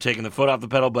 taking the foot off the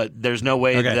pedal. But there's no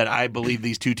way that I believe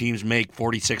these two teams make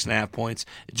 46.5 points.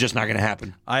 It's just not going to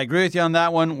happen. I agree with you on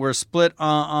that one. We're split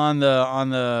on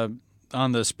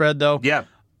the spread, though. Yeah.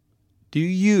 Do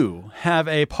you have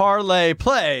a parlay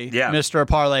play, Mr.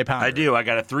 Parlay Pounder? I do. I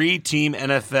got a 3-team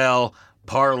NFL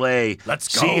parlay.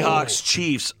 Let's go. Seahawks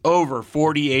Chiefs over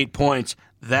 48 points.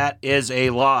 That is a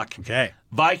lock. Okay.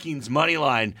 Vikings money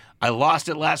line. I lost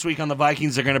it last week on the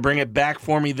Vikings. They're going to bring it back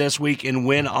for me this week and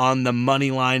win on the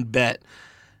money line bet.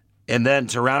 And then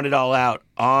to round it all out,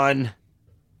 on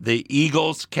the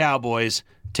Eagles Cowboys,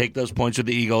 take those points with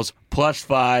the Eagles,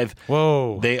 +5.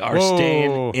 Whoa. They are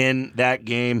staying in that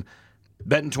game.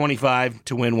 Betting 25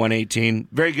 to win 118.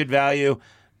 Very good value.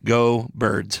 Go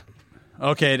Birds.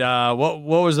 Okay. What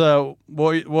was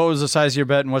the size of your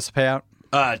bet and what's the payout?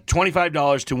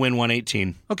 $25 to win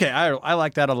 118. Okay, I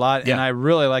like that a lot, and I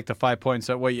really like the 5 points.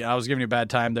 I was giving you a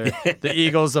bad time there. The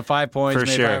Eagles, the 5 points, for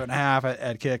maybe sure. 5.5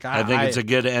 at kick. I think it's a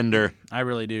good ender. I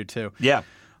really do too. Yeah.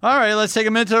 All right, let's take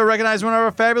a minute to recognize one of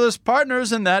our fabulous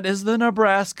partners, and that is the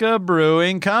Nebraska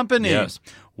Brewing Company. Yes.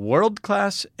 World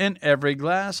class in every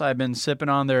glass. I've been sipping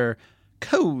on their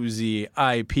Cozy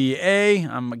IPA.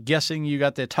 I'm guessing you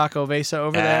got the Taco Vesa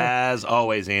over there. As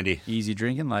always, Andy. Easy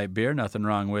drinking, light beer, nothing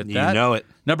wrong with that. You know it.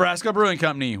 Nebraska Brewing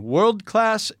Company, world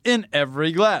class in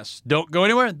every glass. Don't go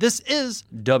anywhere. This is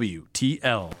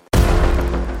WTL.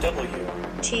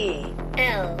 WTL.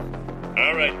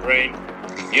 All right, Brain.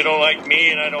 You don't like me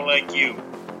and I don't like you.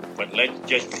 But let's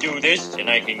just do this and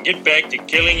I can get back to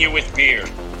killing you with beer.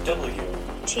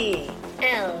 WTL.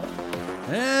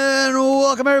 And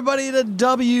welcome everybody to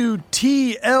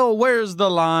WTL. Where's the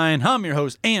line? I'm your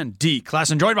host, Andy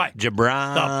Klassen, joined by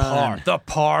Jabron. the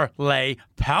Parlay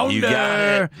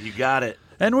Pounder. You got it.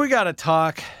 And we got to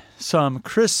talk some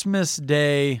Christmas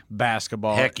Day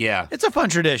basketball. Heck yeah. It's a fun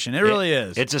tradition. It really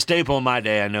is. It's a staple in my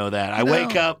day, I know that. I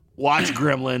wake up, watch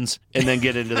Gremlins, and then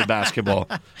get into the basketball.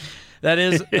 That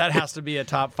has to be a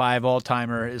top 5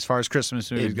 all-timer as far as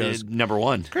Christmas movies goes. Number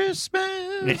 1.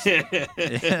 Christmas.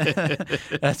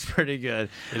 That's pretty good.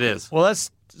 It is. Well, let's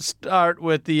start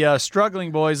with the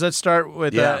struggling boys. Let's start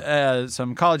with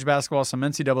some college basketball, some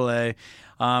NCAA.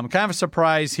 Kind of a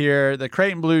surprise here. The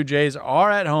Creighton Blue Jays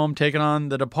are at home taking on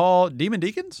the DePaul Demon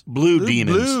Deacons? Blue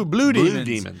Demons. Blue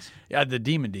Demons. Yeah, the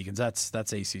Demon Deacons.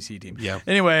 That's ACC team. Yeah.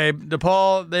 Anyway,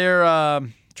 DePaul, they're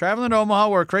traveling to Omaha,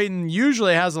 where Creighton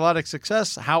usually has a lot of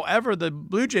success. However, the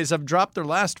Blue Jays have dropped their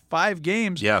last 5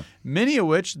 games, many of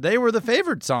which they were the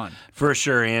favorites on. For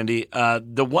sure, Andy.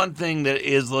 The one thing that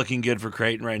is looking good for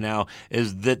Creighton right now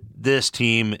is that this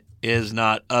team is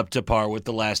not up to par with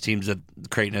the last teams that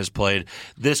Creighton has played.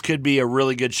 This could be a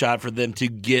really good shot for them to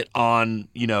get on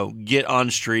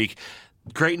streak.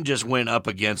 Creighton just went up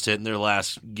against it in their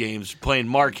last games, playing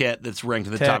Marquette, that's ranked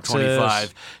in the top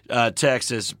 25,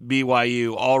 Texas,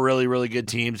 BYU, all really, really good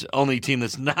teams. Only team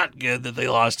that's not good that they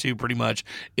lost to pretty much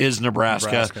is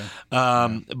Nebraska.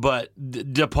 But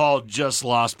DePaul just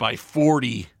lost by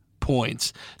 40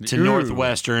 points to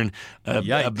Northwestern,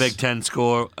 a Big Ten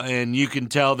score, and you can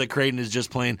tell that Creighton is just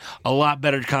playing a lot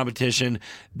better competition.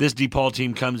 This DePaul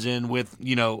team comes in with,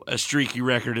 a streaky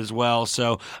record as well,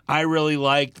 so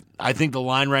I think the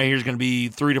line right here is going to be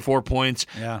 3 to 4 points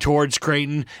towards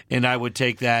Creighton, and I would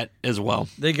take that as well.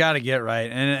 They got to get right,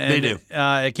 and they do.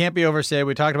 It can't be overstated.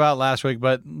 We talked about it last week,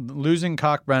 but losing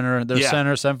Cockbrenner, their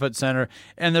center, 7-foot center,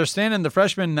 and they're standing the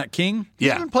freshman King.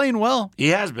 He's been playing well. He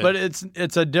has been, but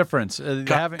it's a difference.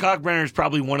 Cockbrenner is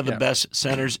probably one of the best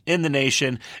centers in the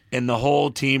nation, and the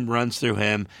whole team runs through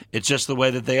him. It's just the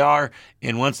way that they are,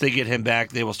 and once they get him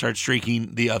back, they will start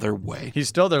streaking the other way. He's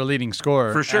still their leading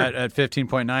scorer for sure at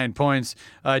 15.9 points.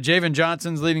 Javen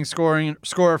Johnson's leading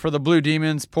scorer for the Blue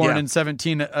Demons, pouring in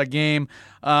 17 a game.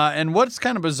 And what's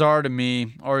kind of bizarre to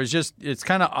me, or it's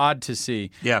kind of odd to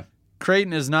see. Yeah,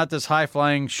 Creighton is not this high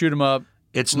flying shoot 'em up.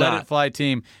 It's let not. It fly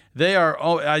team. They are.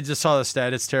 Oh, I just saw the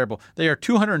stat. It's terrible. They are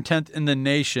 210th in the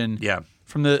nation. Yeah.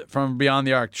 From beyond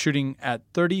the arc, shooting at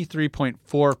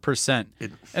 33.4%.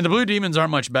 And the Blue Demons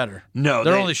aren't much better. No,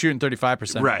 they're only shooting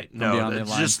 35%. Right. No, beyond it's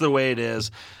the line. just the way it is.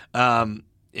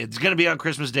 It's going to be on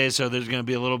Christmas Day, so there's going to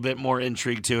be a little bit more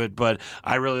intrigue to it, but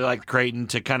I really like Creighton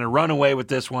to kind of run away with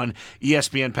this one.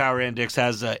 ESPN Power Index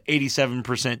has a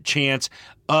 87% chance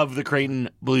of the Creighton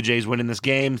Blue Jays winning this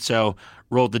game, so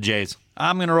roll with the Jays.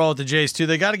 I'm going to roll with the Jays, too.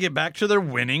 They got to get back to their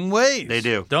winning ways. They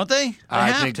do. Don't they?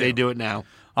 I think they do it now.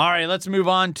 All right, let's move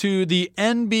on to the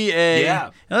NBA. Yeah.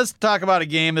 And let's talk about a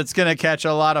game that's going to catch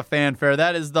a lot of fanfare.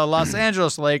 That is the Los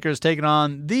Angeles Lakers taking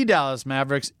on the Dallas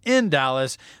Mavericks in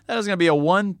Dallas. That is going to be a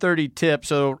 1:30 tip.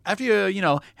 So after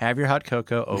you have your hot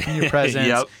cocoa, open your presents.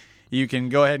 Yep. You can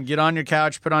go ahead and get on your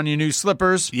couch, put on your new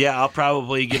slippers. Yeah, I'll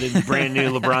probably get a brand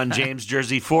new LeBron James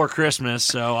jersey for Christmas,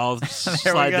 so I'll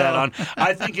slide that on.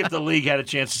 I think if the league had a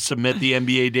chance to submit the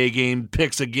NBA Day game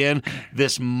picks again,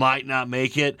 this might not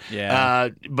make it. Yeah.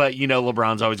 But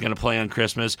LeBron's always going to play on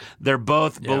Christmas. They're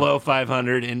both below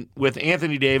 500, and with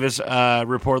Anthony Davis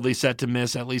reportedly set to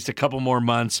miss at least a couple more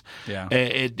months,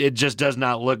 it just does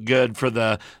not look good for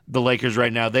the Lakers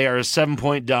right now. They are a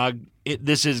 7-point dog.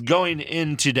 This is going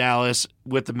into Dallas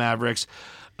with the Mavericks.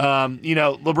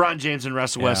 LeBron James and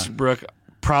Russell Westbrook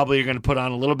probably are going to put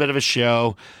on a little bit of a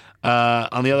show.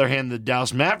 On the other hand, the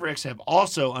Dallas Mavericks have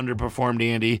also underperformed,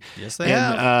 Andy. Yes, they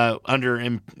have.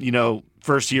 Under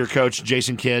first-year coach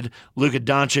Jason Kidd. Luka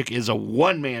Doncic is a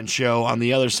one-man show on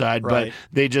the other side, but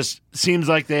they just seems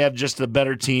like they have just a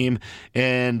better team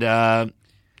and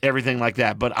everything like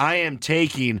that. But I am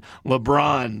taking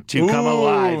LeBron to come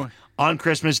alive. On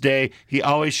Christmas Day, he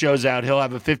always shows out. He'll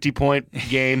have a 50-point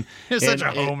game. You're such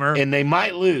a homer. And they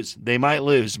might lose.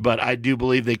 But I do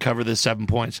believe they cover the 7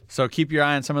 points. So keep your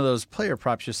eye on some of those player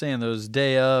props you're saying, those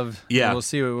day of. Yeah. We'll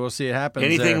see it happens.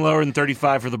 Anything lower than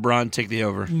 35 for LeBron, take the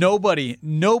over. Nobody,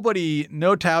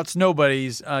 no touts,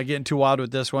 nobody's getting too wild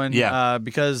with this one. Yeah.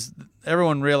 Because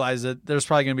everyone realized that there's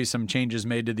probably going to be some changes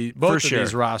made to both of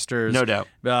these rosters. No doubt.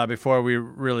 Before we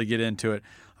really get into it.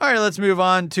 All right, let's move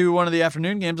on to one of the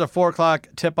afternoon games, a 4 o'clock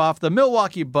tip-off. The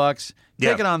Milwaukee Bucks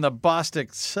taking on the Boston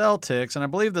Celtics. And I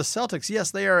believe the Celtics, yes,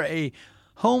 they are a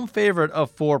home favorite of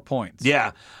 4 points.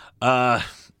 Yeah.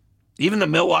 Even the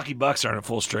Milwaukee Bucks aren't at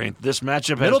full strength. This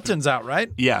matchup Middleton's out,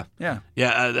 right? Yeah. Yeah.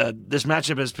 Yeah, this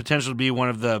matchup has potential to be one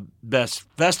of the best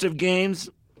festive games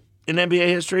in NBA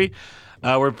history.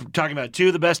 We're talking about two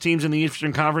of the best teams in the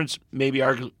Eastern Conference, maybe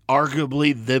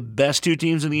arguably the best two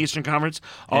teams in the Eastern Conference.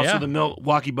 Also, the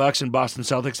Milwaukee Bucks and Boston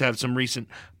Celtics have some recent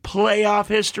playoff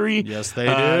history. Yes, they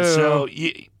do. So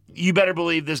you better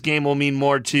believe this game will mean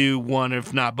more to one,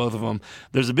 if not both of them.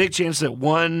 There's a big chance that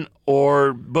one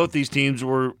or both these teams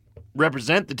will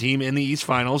represent the team in the East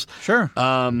Finals. Sure.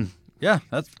 Yeah,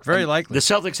 that's very likely. The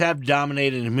Celtics have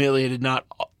dominated and humiliated not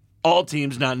all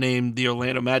teams not named the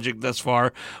Orlando Magic thus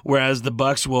far, whereas the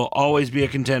Bucks will always be a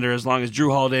contender as long as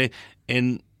Drew Holiday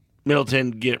and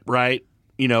Middleton get right,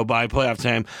 by playoff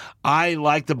time. I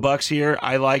like the Bucks here.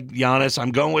 I like Giannis.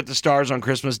 I'm going with the Stars on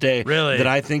Christmas Day. Really? That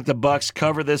I think the Bucks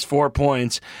cover this 4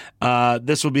 points.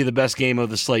 This will be the best game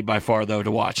of the slate by far, though, to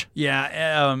watch.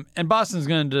 Yeah, and Boston's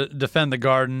going to defend the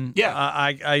Garden. Yeah.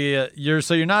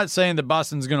 You're not saying that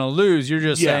Boston's going to lose. You're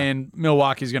just saying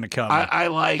Milwaukee's going to cover.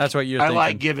 That's what you're thinking. I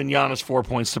like giving Giannis 4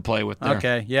 points to play with there.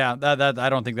 Okay, yeah, that I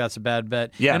don't think that's a bad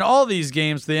bet. Yeah. And all these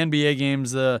games, the NBA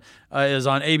games, is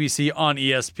on ABC, on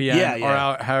ESPN,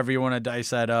 or however you want to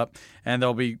dice that up, and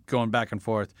they'll be going back and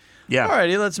forth. Yeah. All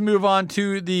righty, let's move on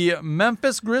to the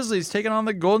Memphis Grizzlies taking on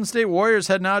the Golden State Warriors,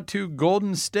 heading out to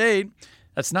Golden State.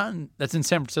 That's in San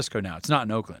Francisco now. It's not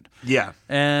in Oakland. Yeah.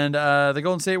 And the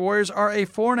Golden State Warriors are a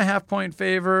 4.5-point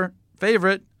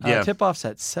favorite. Tip-off's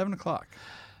at 7 o'clock.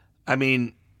 I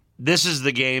mean, this is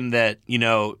the game that,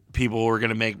 people were going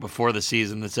to make before the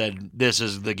season that said this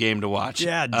is the game to watch.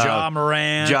 Yeah, Ja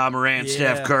Morant.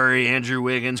 Steph Curry, Andrew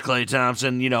Wiggins, Klay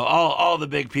Thompson, all the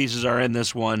big pieces are in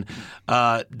this one.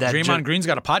 Draymond Green's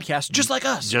got a podcast just like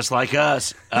us. Just like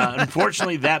us.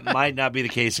 Unfortunately, that might not be the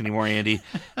case anymore, Andy.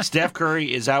 Steph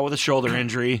Curry is out with a shoulder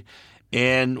injury.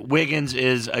 And Wiggins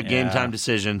is a game-time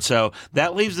decision. So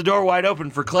that leaves the door wide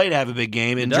open for Klay to have a big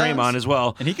game, and Draymond as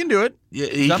well. And he can do it.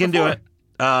 He can do it.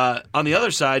 On the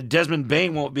other side, Desmond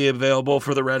Bane won't be available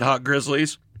for the Red Hot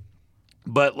Grizzlies.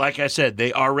 But like I said,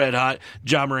 they are red hot.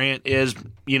 Ja Morant is,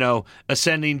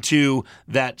 ascending to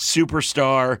that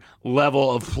superstar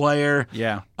level of player.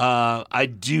 Yeah. I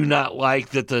do not like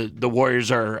that the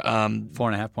Warriors are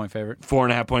 4.5-point favorite.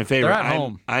 4.5-point favorite. They're at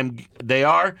home. They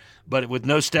are, but with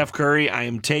no Steph Curry, I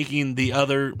am taking the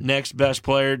other next best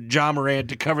player, Ja Morant,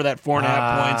 to cover that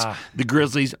 4.5 points. The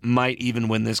Grizzlies might even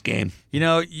win this game.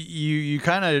 You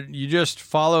just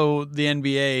follow the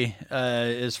NBA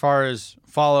as far as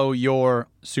follow your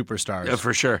superstars. Yeah,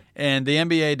 for sure. And the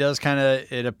NBA does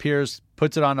it appears,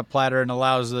 puts it on a platter and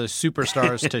allows the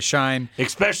superstars to shine.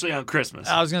 Especially on Christmas.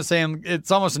 I was going to say,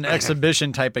 it's almost an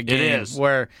exhibition type of game. It is.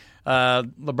 Where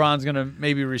LeBron's going to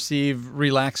maybe receive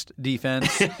relaxed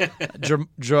defense.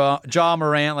 Ja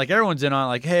Morant, like everyone's in on,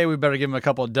 like, hey, we better give him a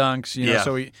couple of dunks, you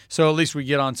know, so at least we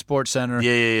get on Sports Center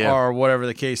or whatever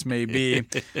the case may be.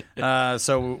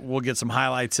 So we'll get some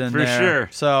highlights in there. For sure.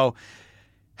 So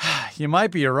you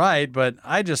might be right, but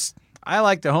I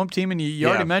like the home team, and you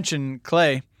already mentioned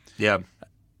Clay. Yeah.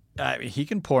 He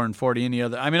can pour in 40 any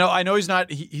other. I mean, I know he's not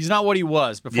what he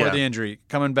was before the injury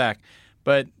coming back,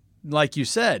 but like you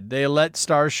said, they let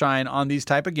stars shine on these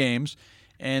type of games,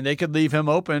 and they could leave him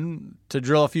open to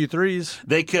drill a few threes.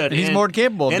 They could. And he's more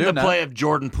capable of doing that. And the play of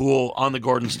Jordan Poole on the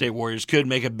Golden State Warriors could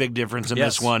make a big difference in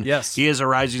this one. Yes. He is a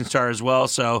rising star as well.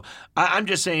 So I'm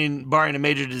just saying, barring a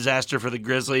major disaster for the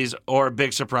Grizzlies or a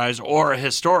big surprise or a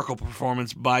historical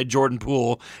performance by Jordan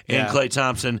Poole and Klay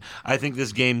Thompson, I think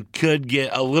this game could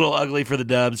get a little ugly for the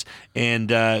Dubs and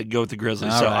go with the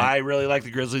Grizzlies. All right. I really like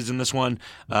the Grizzlies in this one.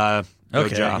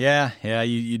 Okay. Job. Yeah.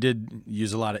 You did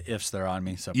use a lot of ifs there on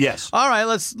me. So yes. All right.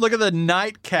 Let's look at the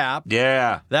nightcap.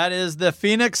 Yeah. That is the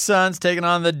Phoenix Suns taking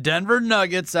on the Denver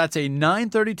Nuggets. That's a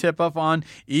 9:30 tip-off on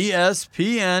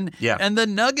ESPN. Yeah. And the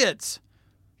Nuggets,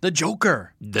 the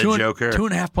Joker, Joker,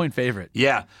 2.5-point favorite.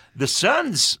 Yeah. The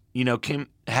Suns,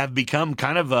 have become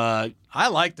kind of a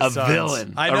Suns.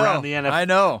 Villain around the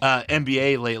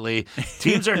NBA lately.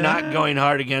 Teams are not going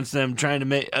hard against them,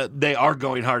 they are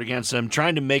going hard against them,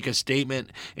 trying to make a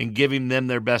statement and giving them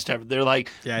their best effort. They're like,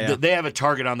 they have a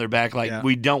target on their back, like,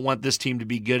 we don't want this team to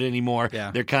be good anymore.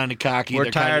 Yeah. They're kind of cocky.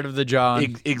 We're tired of the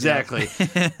John. Exactly.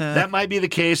 That might be the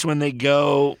case when they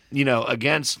go,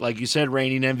 against, like you said,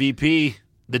 reigning MVP,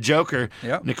 the Joker,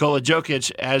 Nikola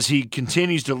Jokic, as he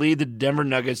continues to lead the Denver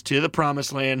Nuggets to the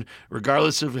promised land,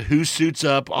 regardless of who suits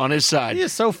up on his side. He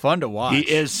is so fun to watch. He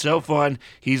is so fun.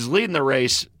 He's leading the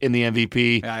race in the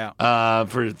MVP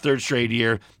for the third straight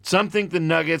year. Some think the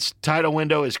Nuggets' title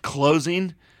window is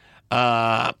closing.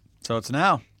 So it's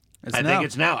now. I think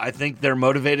it's now. I think they're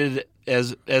motivated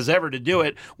as ever to do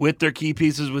it with their key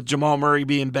pieces, with Jamal Murray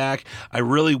being back. I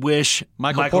really wish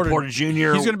Michael Porter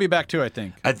Jr. He's going to be back too, I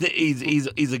think. I think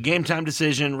he's a game time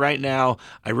decision right now.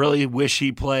 I really wish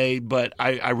he played, but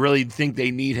I really think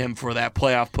they need him for that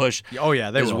playoff push. Oh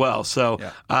yeah, they as will. Well. So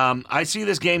I see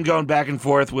this game going back and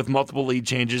forth with multiple lead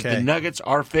changes. Okay. The Nuggets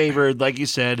are favored, like you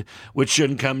said, which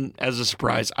shouldn't come as a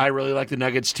surprise. I really like the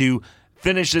Nuggets to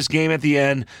finish this game at the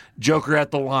end. Joker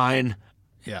at the line.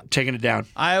 Yeah, taking it down.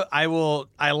 I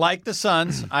like the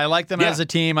Suns. I like them as a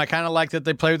team. I kind of like that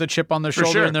they play with a chip on their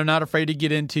shoulder, and they're not afraid to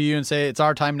get into you and say it's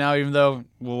our time now, even though,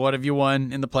 well, what have you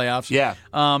won in the playoffs? Yeah.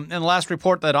 And the last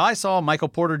report that I saw, Michael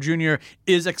Porter Jr.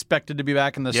 is expected to be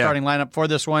back in the starting lineup for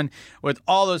this one with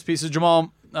all those pieces.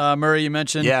 Jamal Murray, you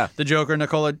mentioned, the Joker,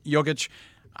 Nikola Jokic.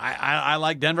 I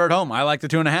like Denver at home. I like the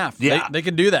 2.5. Yeah. They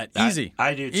can do that. Easy.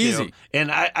 I do, too. Easy.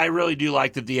 And I really do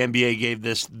like that the NBA gave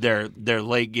this their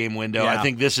late game window. Yeah. I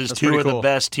think this is two of the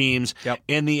best teams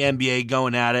in the NBA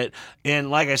going at it.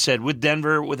 And like I said, with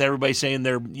Denver, with everybody saying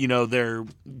their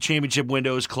championship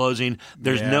window is closing,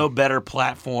 there's no better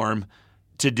platform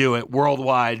to do it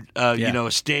worldwide,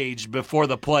 stage before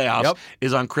the playoffs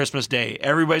is on Christmas Day.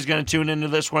 Everybody's going to tune into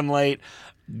this one late.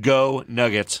 Go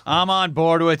Nuggets. I'm on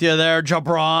board with you there,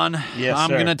 Jabron. Yes,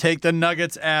 I'm going to take the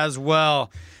Nuggets as well.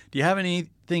 Do you have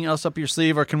anything else up your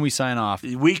sleeve, or can we sign off?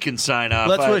 We can sign off.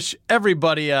 Let's wish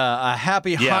everybody a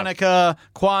happy Hanukkah,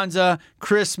 Kwanzaa,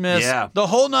 Christmas, the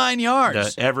whole 9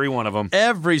 yards. Every one of them.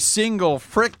 Every single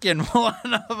frickin'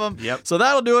 one of them. Yep. So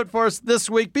that'll do it for us this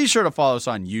week. Be sure to follow us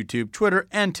on YouTube, Twitter,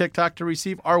 and TikTok to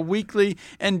receive our weekly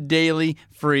and daily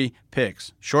free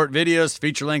picks. Short videos,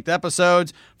 feature-length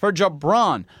episodes. For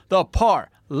Jabron, the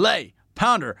Parlay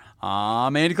Pounder,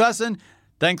 I'm Andy Klassen.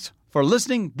 Thanks for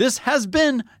listening. This has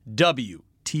been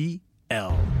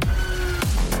WTL.